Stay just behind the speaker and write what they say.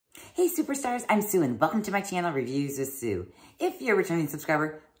Hey superstars, I'm Sue and welcome to my channel, Reviews with Sue. If you're a returning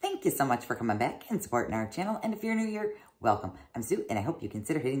subscriber, thank you so much for coming back and supporting our channel. And if you're new here, welcome. I'm Sue and I hope you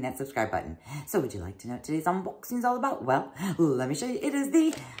consider hitting that subscribe button. So would you like to know what today's unboxing is all about? Well, let me show you. It is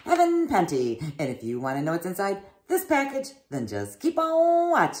the Heaven Panty. And if you want to know what's inside this package, then just keep on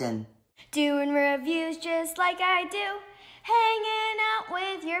watching. Doing reviews just like I do. Hanging out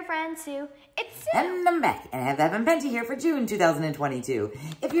with your friend Sue. It's Sue. And I'm back, and I have the Heaven Panty here for June 2022.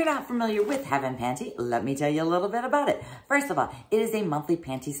 If you're not familiar with Heaven Panty, let me tell you a little bit about it. First of all, it is a monthly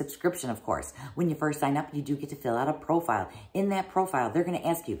panty subscription, of course. When you first sign up, you do get to fill out a profile. In that profile, they're going to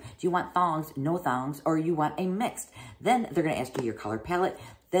ask you, do you want thongs, no thongs, or you want a mixed? Then they're going to ask you your color palette.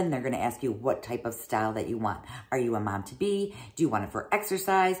 Then they're going to ask you what type of style that you want. Are you a mom-to-be? Do you want it for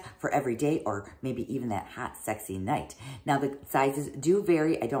exercise, for every day, or maybe even that hot, sexy night? Now, the sizes do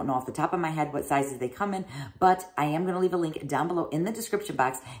vary. I don't know off the top of my head what sizes they come in, but I am going to leave a link down below in the description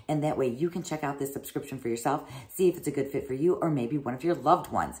box, and that way you can check out this subscription for yourself, see if it's a good fit for you or maybe one of your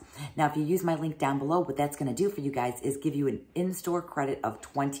loved ones. Now, if you use my link down below, what that's going to do for you guys is give you an in-store credit of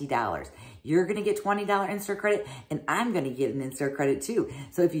 $20. You're going to get $20 in-store credit, and I'm going to get an in-store credit too.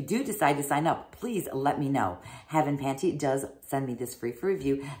 So if you do decide to sign up, please let me know. Heaven Panty does send me this free for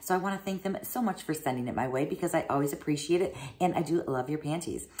review, so I want to thank them so much for sending it my way because I always appreciate it, and I do love your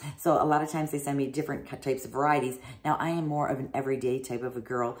panties. So a lot of times they send me different types of varieties. Now, I am more of an everyday type of a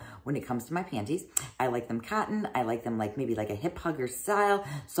girl when it comes to my panties. I like them cotton. I like them like maybe like a hip hugger style.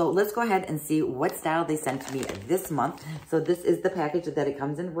 So let's go ahead and see what style they sent to me this month. So this is the package that it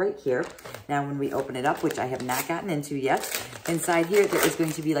comes in right here. Now, when we open it up, which I have not gotten into yet, inside here, there is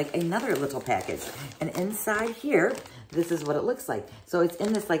going to be like another little package. And inside here, this is what it looks like. So it's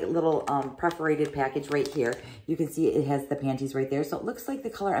in this like little perforated package right here. You can see it has the panties right there. So it looks like the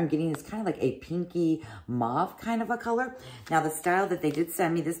color I'm getting is kind of like a pinky mauve kind of a color. Now the style that they did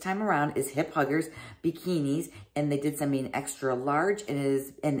send me this time around is hip huggers, bikinis, and they did send me an extra large, and it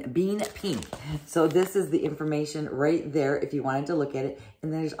is in bean pink. So this is the information right there if you wanted to look at it.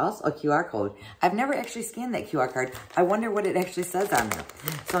 And there's also a QR code. I've never actually scanned that QR code. I wonder what it actually says on there.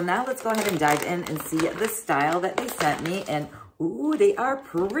 So now let's go ahead and dive in and see the style that they sent me. And ooh, they are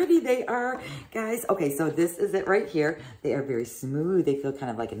pretty. They are, guys. Okay, so this is it right here. They are very smooth. They feel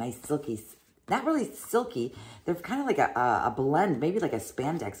kind of like a nice silky, not really silky. They're kind of like a blend, maybe like a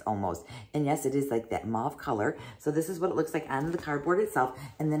spandex almost. And yes, it is like that mauve color. So this is what it looks like on the cardboard itself.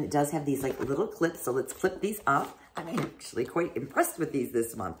 And then it does have these like little clips. So let's clip these off. I'm actually quite impressed with these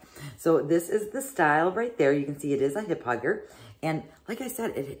this month. So this is the style right there. You can see it is a hip hugger. And like I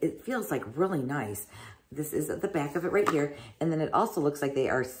said, it feels like really nice. This is at the back of it right here. And then it also looks like they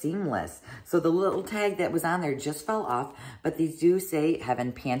are seamless. So the little tag that was on there just fell off, but these do say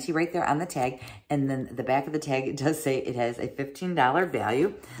Heaven Panty right there on the tag. And then the back of the tag, it does say it has a $15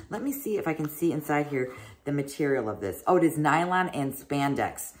 value. Let me see if I can see inside here the material of this. Oh, it is nylon and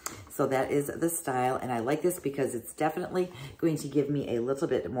spandex. So that is the style, and I like this because it's definitely going to give me a little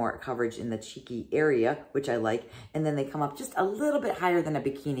bit more coverage in the cheeky area, which I like. And then they come up just a little bit higher than a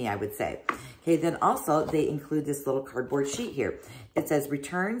bikini, I would say. Okay, then also they include this little cardboard sheet here. It says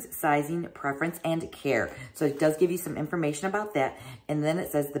returns, sizing, preference, and care. So it does give you some information about that. And then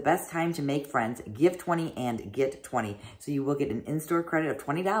it says the best time to make friends, give 20 and get 20. So you will get an in-store credit of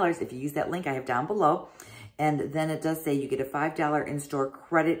 $20 if you use that link I have down below. And then it does say you get a $5 in-store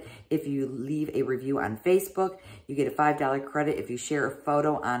credit if you leave a review on Facebook. You get a $5 credit if you share a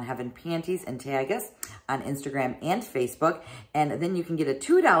photo on Heaven Panties and tag us on Instagram and Facebook. And then you can get a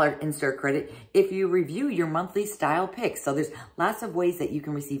 $2 in-store credit if you review your monthly style picks. So there's lots of ways that you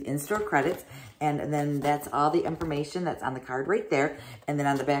can receive in-store credits. And then that's all the information that's on the card right there. And then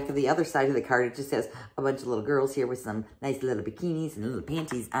on the back of the other side of the card, it just says a bunch of little girls here with some nice little bikinis and little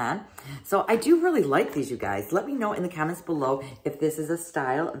panties on. So I do really like these, you guys. Let me know in the comments below if this is a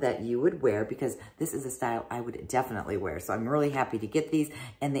style that you would wear, because this is a style I would definitely wear. So I'm really happy to get these,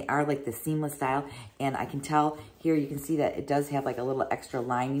 and they are like the seamless style. And I can tell here, you can see that it does have like a little extra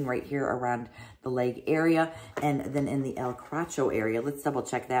lining right here around the leg area. And then in the El Crotcho area, let's double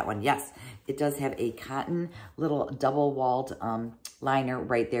check that one. Yes, it does have a cotton little double-walled liner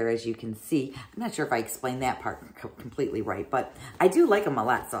right there, as you can see. I'm not sure if I explained that part completely right, but I do like them a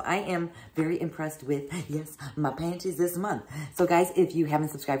lot. So I am very impressed with, yes, my panties this month. So guys, if you haven't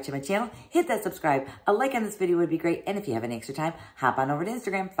subscribed to my channel, hit that subscribe. A like on this video would be great. And if you have any extra time, hop on over to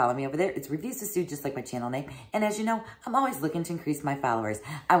Instagram. Follow me over there. It's Reviews with Sue, just like my channel name. And as you know, I'm always looking to increase my followers.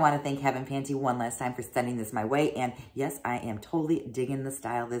 I want to thank Heaven Panty one last time for sending this my way. And yes, I am totally digging the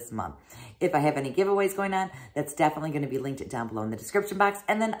style this month. If I have any giveaways going on, that's definitely going to be linked down below in the description box.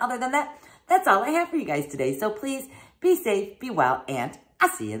 And then other than that, that's all I have for you guys today. So please be safe, be well, and I'll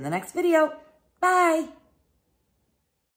see you in the next video. Bye.